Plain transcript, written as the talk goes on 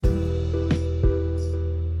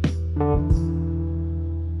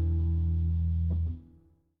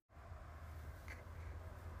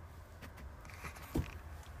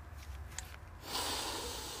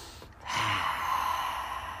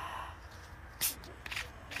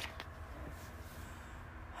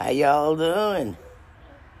y'all doing?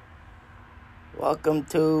 Welcome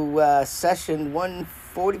to session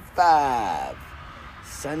 145,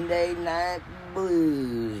 Sunday Night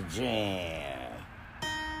Blues Jam.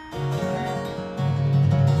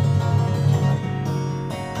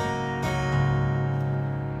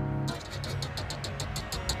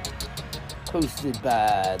 Hosted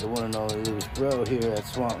by the one and only Louis Bro here at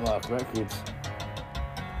Swamp Rock Records,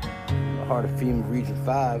 the heart of FEMA Region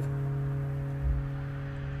 5.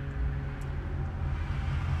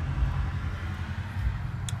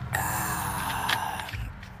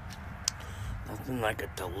 Nothing like a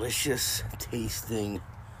delicious tasting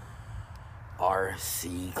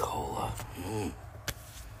RC Cola. I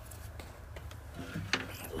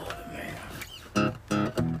love it, man.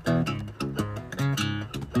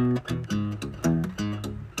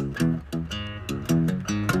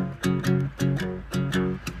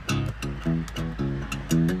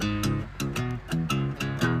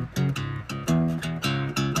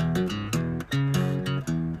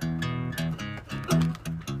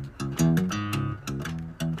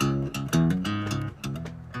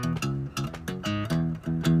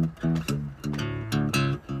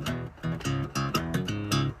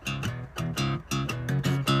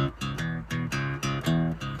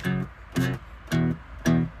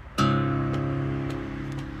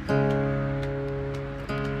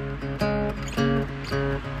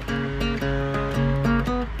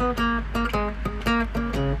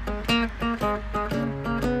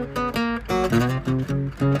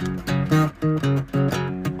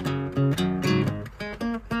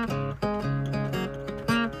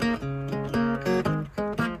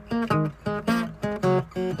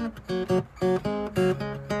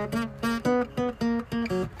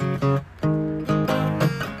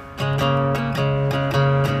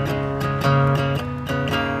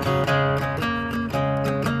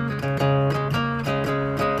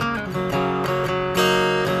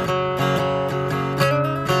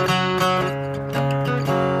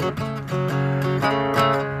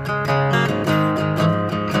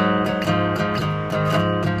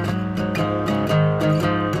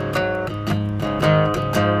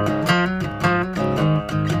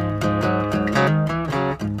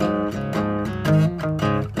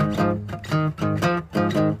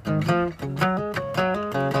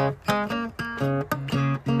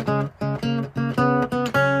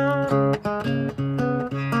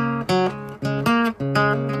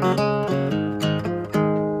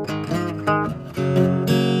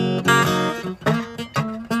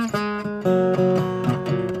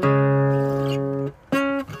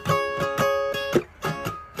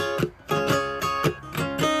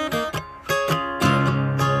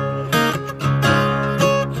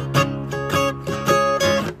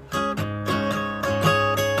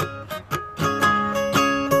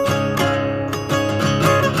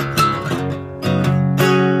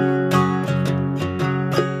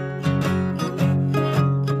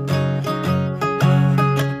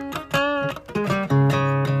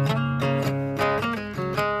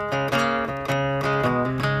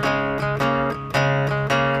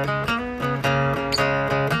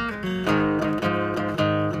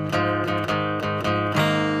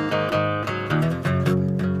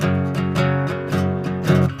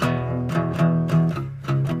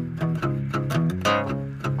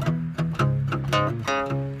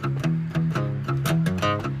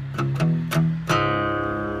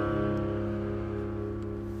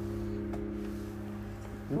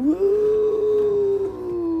 Woo!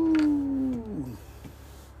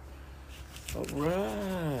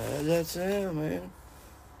 Alright, that sound, man.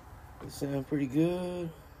 That sound pretty good.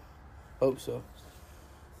 Hope so.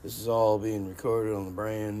 This is all being recorded on the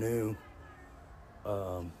brand new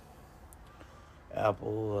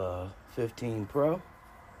Apple 15 Pro.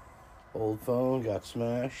 Old phone got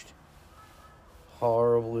smashed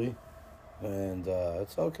horribly, and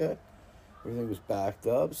it's okay. Everything was backed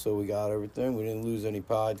up, so we got everything. We didn't lose any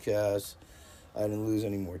podcasts. I didn't lose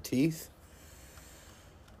any more teeth.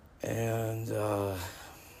 And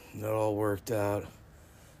it all worked out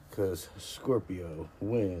because Scorpio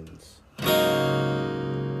wins.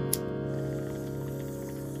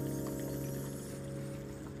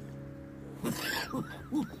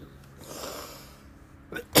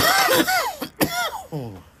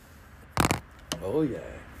 Oh, yeah.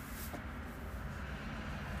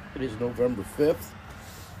 It is November 5th.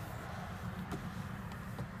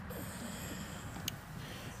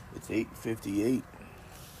 It's 8:58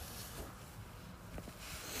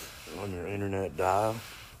 on your internet dial.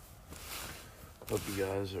 Hope you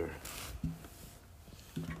guys are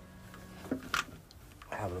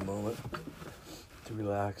having a moment to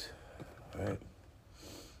relax, all right?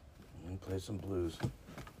 And play some blues.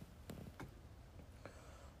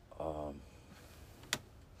 Um,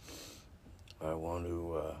 I want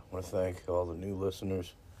to thank all the new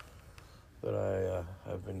listeners that I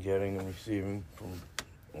have been getting and receiving from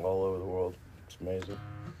all over the world. It's amazing.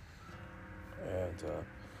 And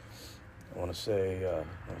I want to say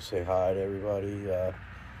hi to everybody. I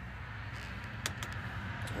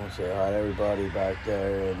want to say hi to everybody back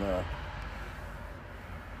there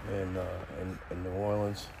in New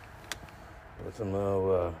Orleans. Let them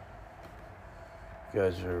know you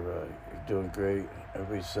guys are you're doing great.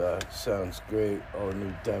 Everybody's sounds great. All the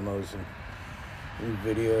new demos and new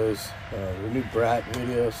videos. The new Brat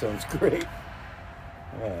video sounds great.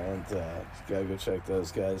 And gotta go check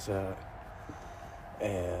those guys out.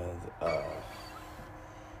 And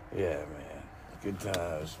yeah, man, good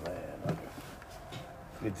times, man.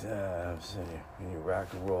 Good times in your rock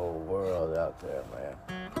and roll world out there, man.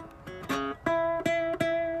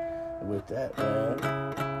 With that, man.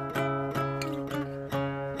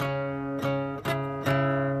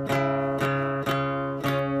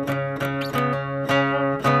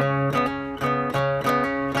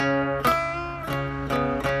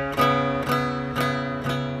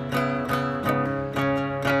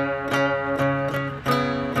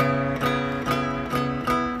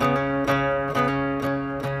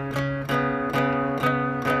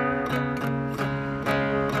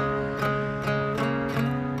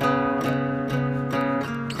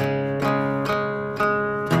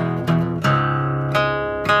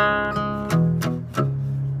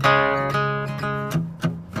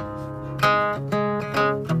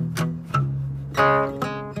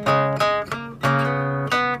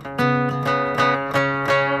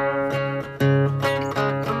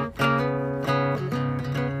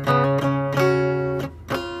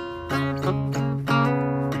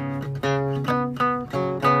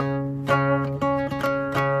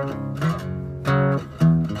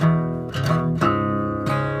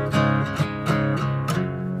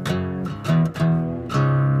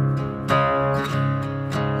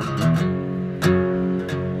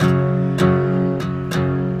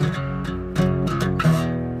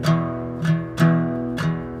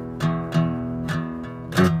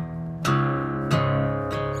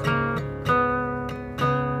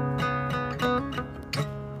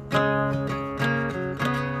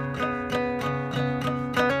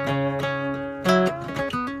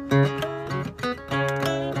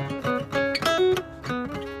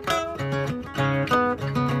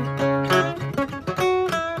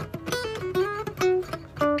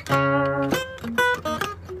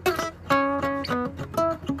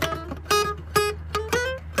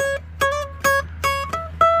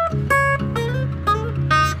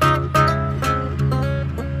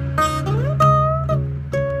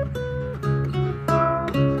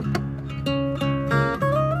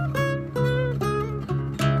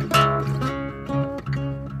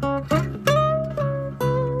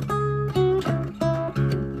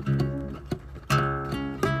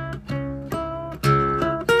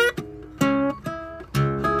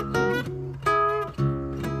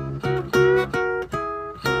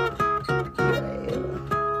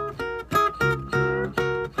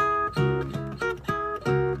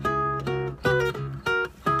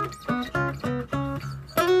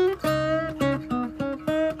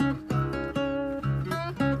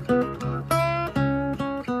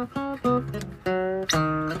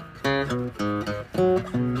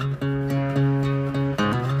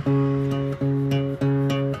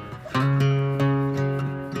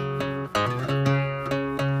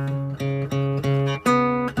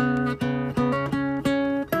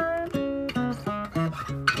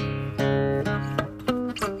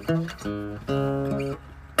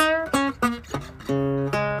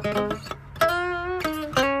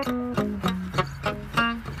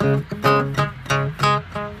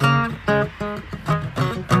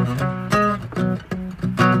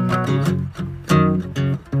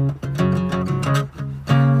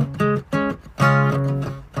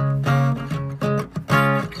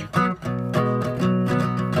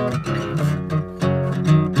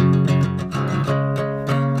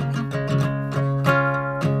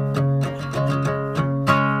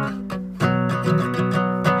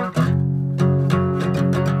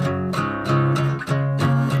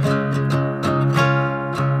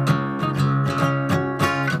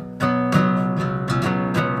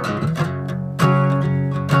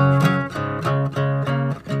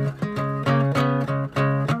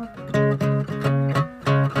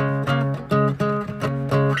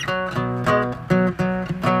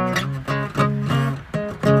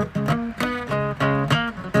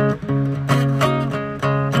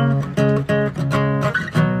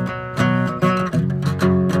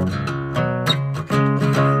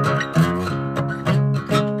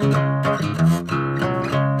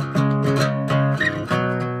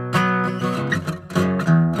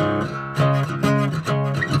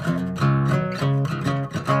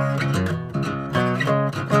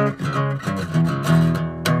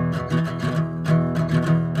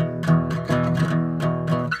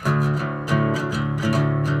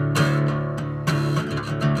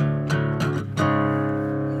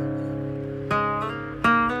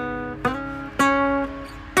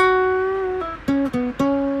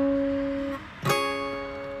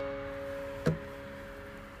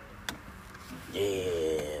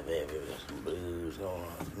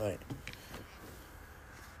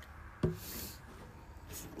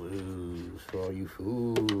 for all you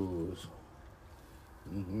fools.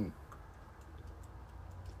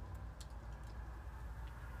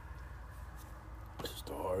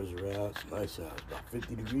 Stars are out. It's nice out. It's about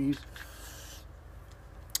 50 degrees.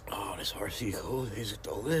 Oh, this RC cool is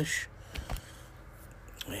delish.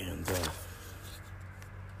 And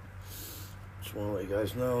just want to let you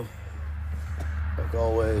guys know, like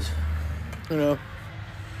always, you know,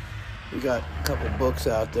 we got a couple books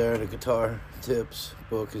out there. The Guitar Tips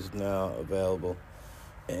book is now available,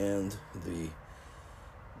 and the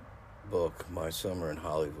book My Summer in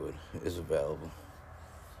Hollywood is available.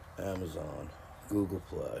 Amazon, Google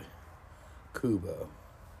Play, Kubo,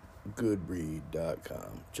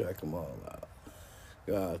 Goodread.com. Check them all out.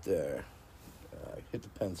 Go out there, hit the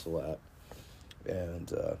pencil app,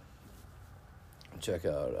 and check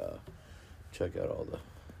out all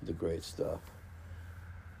the great stuff.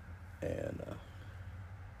 And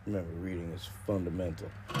remember, reading is fundamental.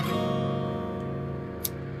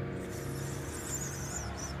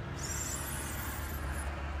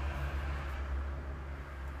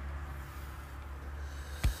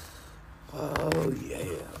 Oh yeah,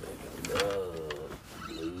 baby, love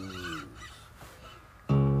blues.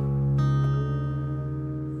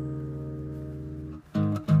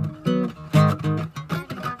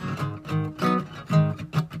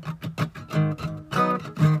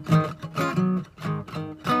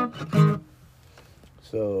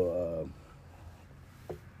 So,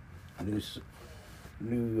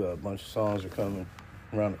 new bunch of songs are coming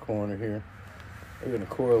around the corner here. They're gonna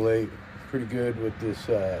correlate pretty good with this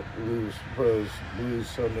Blues Pros Blues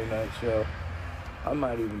Sunday night show. I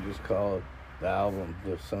might even just call it the album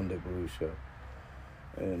the Sunday Blues Show,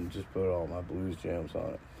 and just put all my blues jams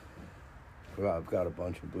on it. I've got a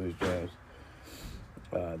bunch of blues jams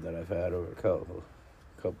that I've had over a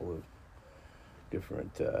couple of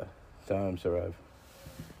different times where I've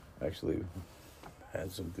actually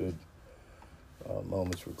had some good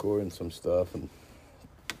moments recording some stuff, and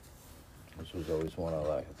this was always one I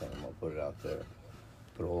like. I think I'm gonna put it out there,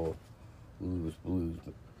 put all blues,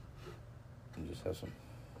 and just have some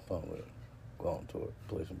fun with it. Go on tour,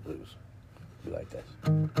 play some blues. Be like this.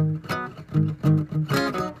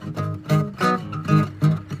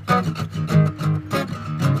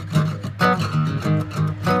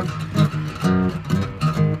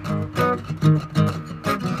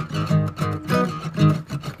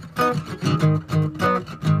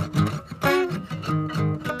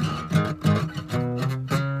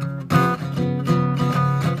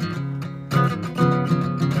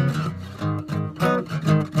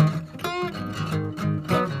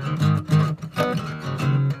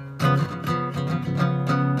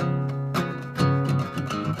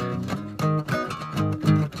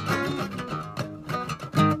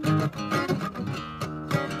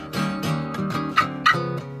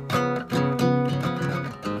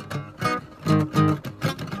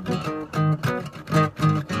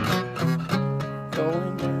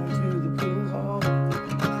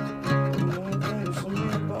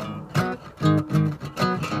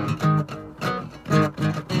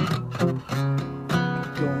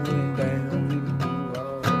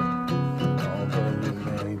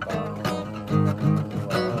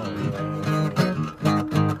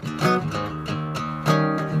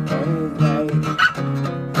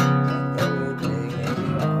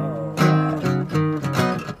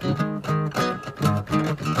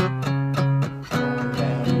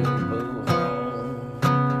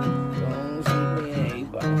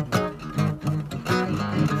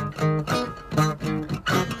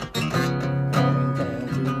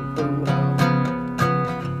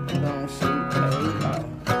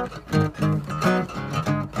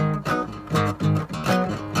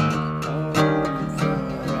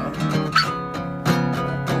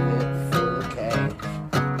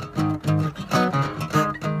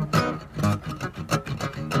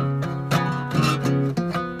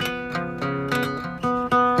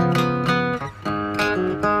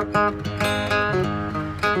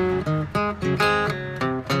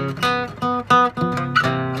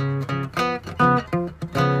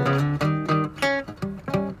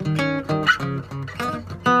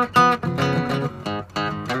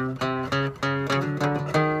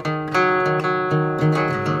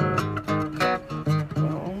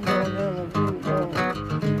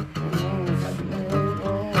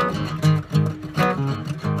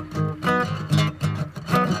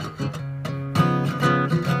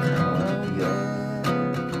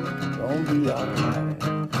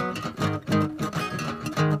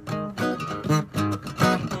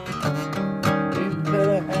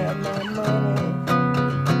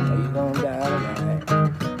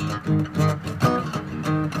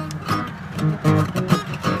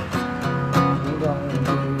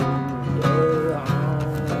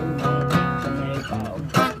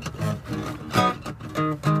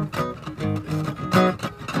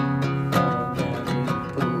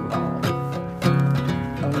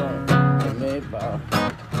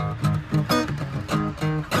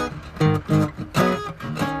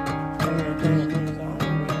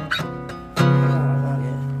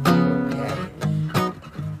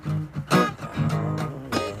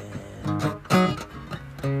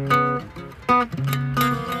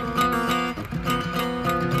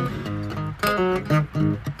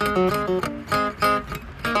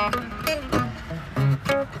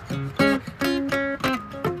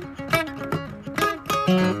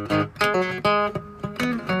 Yeah.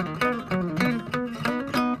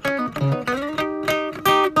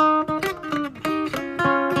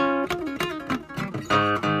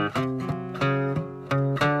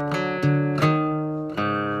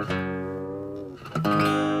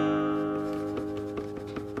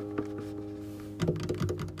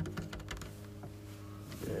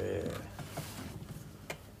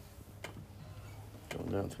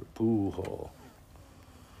 Going down to the pool hall.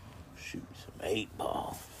 Shoot some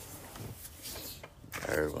 8-ball.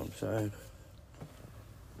 Heard what I'm saying?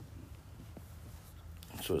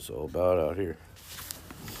 That's what it's all about out here.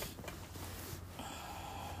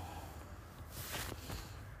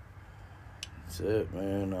 That's it,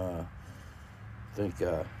 man. I think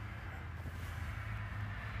the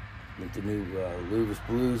new Louis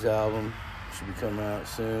Blues album should be coming out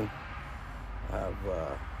soon. I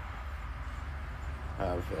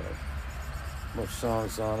have much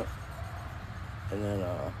songs on it, and then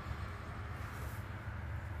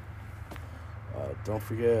don't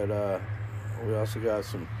forget we also got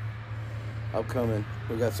some upcoming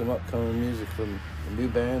music from a new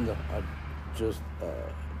band that I just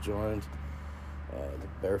joined, the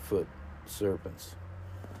Barefoot Serpents,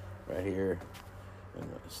 right here in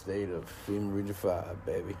the state of FEMA Region 5,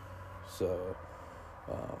 baby. So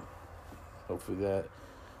hopefully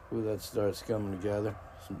that starts coming together.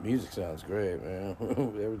 Some music sounds great, man.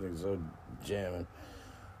 Everything's so jamming.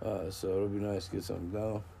 So it'll be nice to get something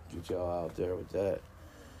going. Get y'all out there with that.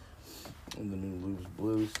 And the new Louis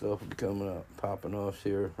Blues stuff will be coming out, popping off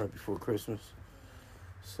here right before Christmas.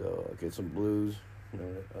 So get some blues.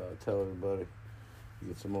 Tell everybody to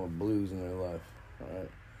get some more blues in their life. All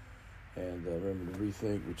right. And remember to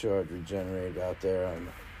rethink, recharge, regenerate out there on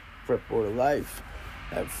the prep board of life.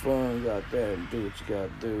 Have fun out there and do what you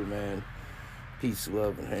gotta do, man. Peace,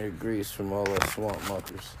 love, and hair grease from all us swamp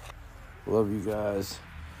muckers. Love you guys,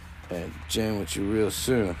 and jam with you real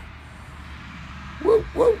soon. Woo,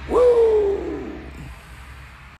 woo, woo!